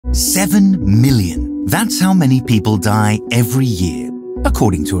7 million. That's how many people die every year,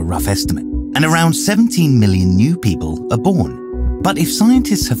 according to a rough estimate. And around 17 million new people are born. But if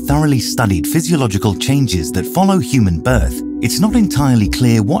scientists have thoroughly studied physiological changes that follow human birth, it's not entirely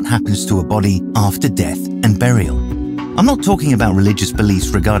clear what happens to a body after death and burial. I'm not talking about religious beliefs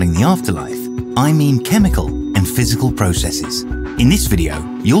regarding the afterlife. I mean chemical and physical processes. In this video,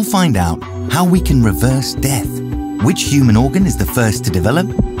 you'll find out how we can reverse death, which human organ is the first to develop,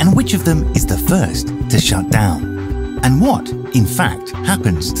 and which of them is the first to shut down, and what, in fact,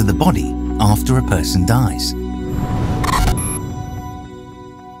 happens to the body after a person dies.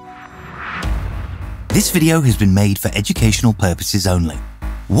 This video has been made for educational purposes only.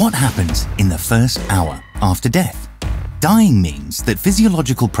 What happens in the first hour after death? Dying means that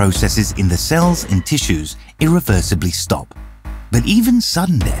physiological processes in the cells and tissues irreversibly stop. But even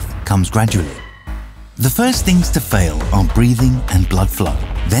sudden death comes gradually. The first things to fail are breathing and blood flow.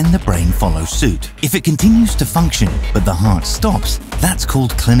 Then the brain follows suit. If it continues to function but the heart stops, that's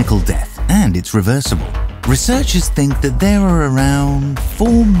called clinical death, and it's reversible. Researchers think that there are around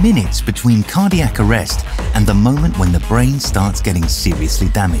 4 minutes between cardiac arrest and the moment when the brain starts getting seriously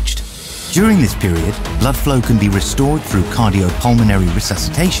damaged. During this period, blood flow can be restored through cardiopulmonary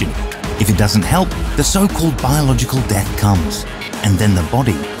resuscitation. If it doesn't help, the so-called biological death comes, and then the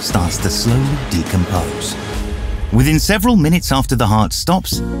body starts to slowly decompose. Within several minutes after the heart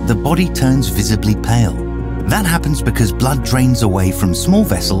stops, the body turns visibly pale. That happens because blood drains away from small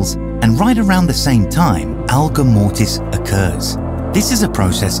vessels, and right around the same time, alga mortis occurs. This is a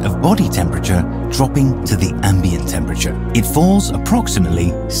process of body temperature dropping to the ambient temperature. It falls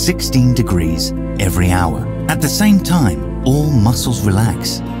approximately 16 degrees every hour. At the same time, all muscles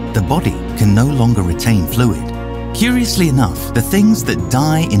relax. The body can no longer retain fluid. Curiously enough, the things that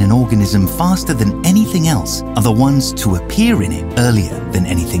die in an organism faster than anything else are the ones to appear in it earlier than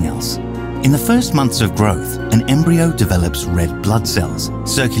anything else. In the first months of growth, an embryo develops red blood cells,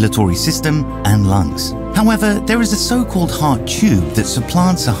 circulatory system, and lungs. However, there is a so-called heart tube that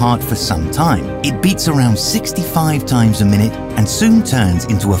supplants a heart for some time. It beats around 65 times a minute and soon turns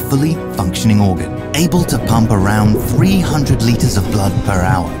into a fully functioning organ, able to pump around 300 liters of blood per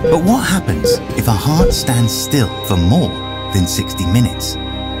hour. But what happens if a heart stands still for more than 60 minutes?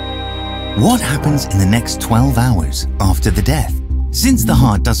 What happens in the next 12 hours after the death? Since the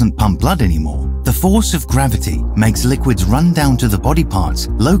heart doesn't pump blood anymore, the force of gravity makes liquids run down to the body parts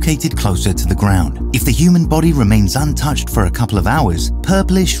located closer to the ground. If the human body remains untouched for a couple of hours,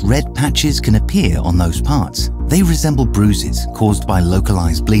 purplish red patches can appear on those parts. They resemble bruises caused by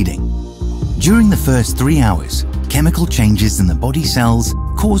localized bleeding. During the first 3 hours, chemical changes in the body cells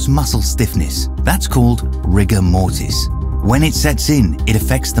cause muscle stiffness. That's called rigor mortis. When it sets in, it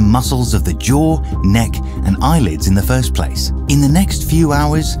affects the muscles of the jaw, neck, and eyelids in the first place. In the next few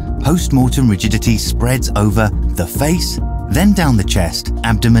hours, post-mortem rigidity spreads over the face, then down the chest,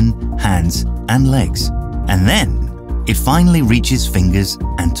 abdomen, hands, and legs. And then, it finally reaches fingers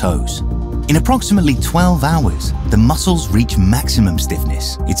and toes. In approximately 12 hours, the muscles reach maximum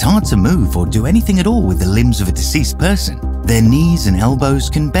stiffness. It's hard to move or do anything at all with the limbs of a deceased person. Their knees and elbows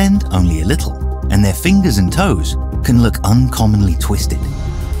can bend only a little, and their fingers and toes can look uncommonly twisted.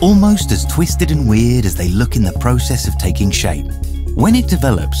 Almost as twisted and weird as they look in the process of taking shape. When it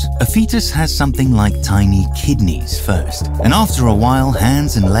develops, a fetus has something like tiny kidneys first, and after a while,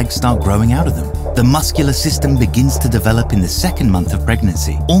 hands and legs start growing out of them. The muscular system begins to develop in the second month of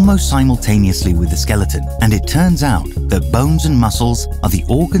pregnancy, almost simultaneously with the skeleton, and it turns out that bones and muscles are the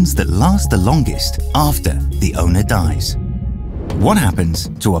organs that last the longest after the owner dies. What happens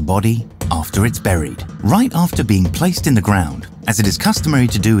to a body after it's buried? Right after being placed in the ground, as it is customary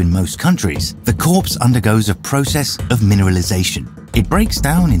to do in most countries, the corpse undergoes a process of mineralization. It breaks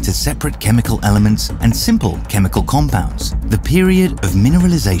down into separate chemical elements and simple chemical compounds. The period of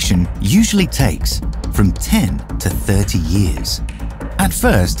mineralization usually takes from 10 to 30 years. At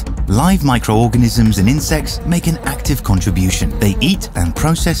first, live microorganisms and insects make an active contribution. They eat and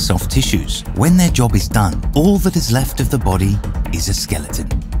process soft tissues. When their job is done, all that is left of the body is a skeleton.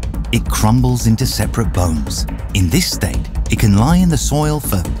 It crumbles into separate bones. In this state, it can lie in the soil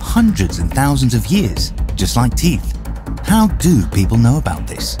for hundreds and thousands of years, just like teeth. How do people know about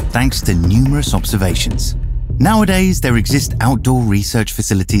this? Thanks to numerous observations. Nowadays, there exist outdoor research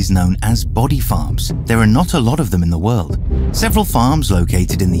facilities known as body farms. There are not a lot of them in the world. Several farms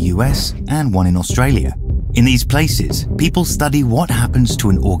located in the US and one in Australia. In these places, people study what happens to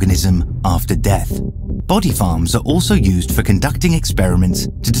an organism after death. Body farms are also used for conducting experiments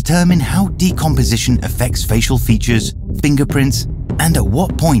to determine how decomposition affects facial features, fingerprints, and at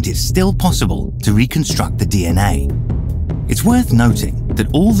what point it's still possible to reconstruct the DNA. It's worth noting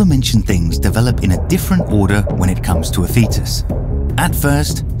that all the mentioned things develop in a different order when it comes to a fetus. At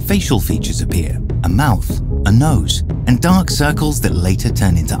first, facial features appear, a mouth, a nose, and dark circles that later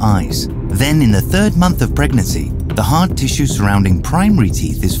turn into eyes. Then in the 3rd month of pregnancy, the hard tissue surrounding primary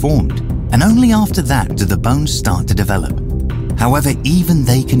teeth is formed, and only after that do the bones start to develop. However, even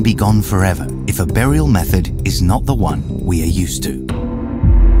they can be gone forever if a burial method is not the one we are used to.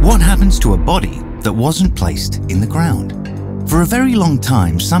 What happens to a body that wasn't placed in the ground? For a very long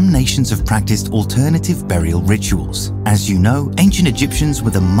time, some nations have practiced alternative burial rituals. As you know, ancient Egyptians were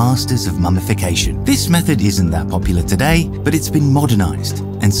the masters of mummification. This method isn't that popular today, but it's been modernized,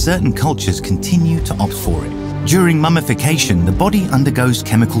 and certain cultures continue to opt for it. During mummification, the body undergoes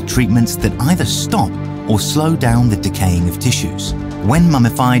chemical treatments that either stop or slow down the decaying of tissues. When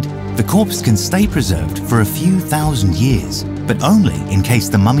mummified, the corpse can stay preserved for a few thousand years, but only in case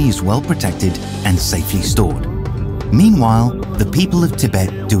the mummy is well protected and safely stored. Meanwhile, the people of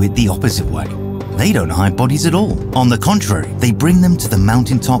Tibet do it the opposite way. They don't hide bodies at all. On the contrary, they bring them to the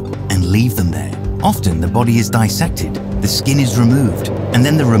mountaintop and leave them there. Often the body is dissected, the skin is removed, and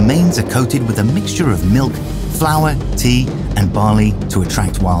then the remains are coated with a mixture of milk, flour, tea, and barley to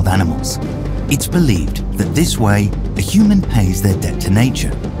attract wild animals. It's believed that this way, a human pays their debt to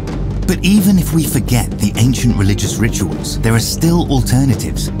nature. But even if we forget the ancient religious rituals, there are still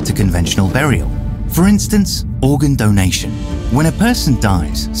alternatives to conventional burial. For instance, organ donation. When a person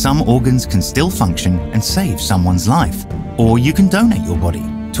dies, some organs can still function and save someone's life. Or you can donate your body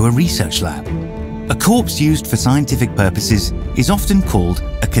to a research lab. A corpse used for scientific purposes is often called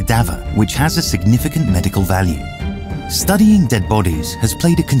a cadaver, which has a significant medical value. Studying dead bodies has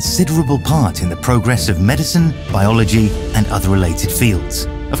played a considerable part in the progress of medicine, biology, and other related fields.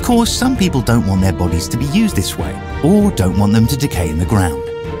 Of course, some people don't want their bodies to be used this way, or don't want them to decay in the ground.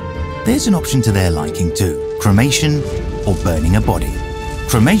 There's an option to their liking too: cremation or burning a body.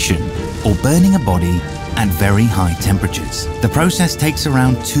 Cremation, or burning a body at very high temperatures. The process takes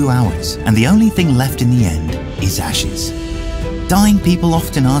around 2 hours, and the only thing left in the end is ashes. Dying people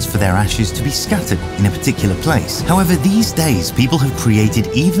often ask for their ashes to be scattered in a particular place. However, these days people have created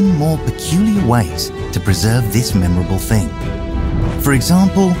even more peculiar ways to preserve this memorable thing. For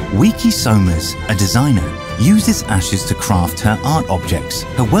example, Wiki Somers, a designer, uses ashes to craft her art objects.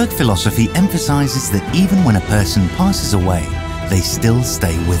 Her work philosophy emphasizes that even when a person passes away, they still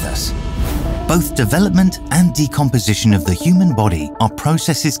stay with us. Both development and decomposition of the human body are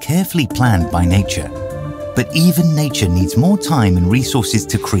processes carefully planned by nature. But even nature needs more time and resources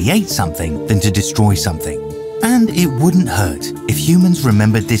to create something than to destroy something. And it wouldn't hurt if humans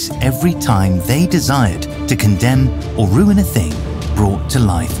remembered this every time they desired to condemn or ruin a thing brought to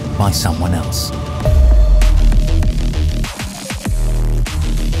life by someone else.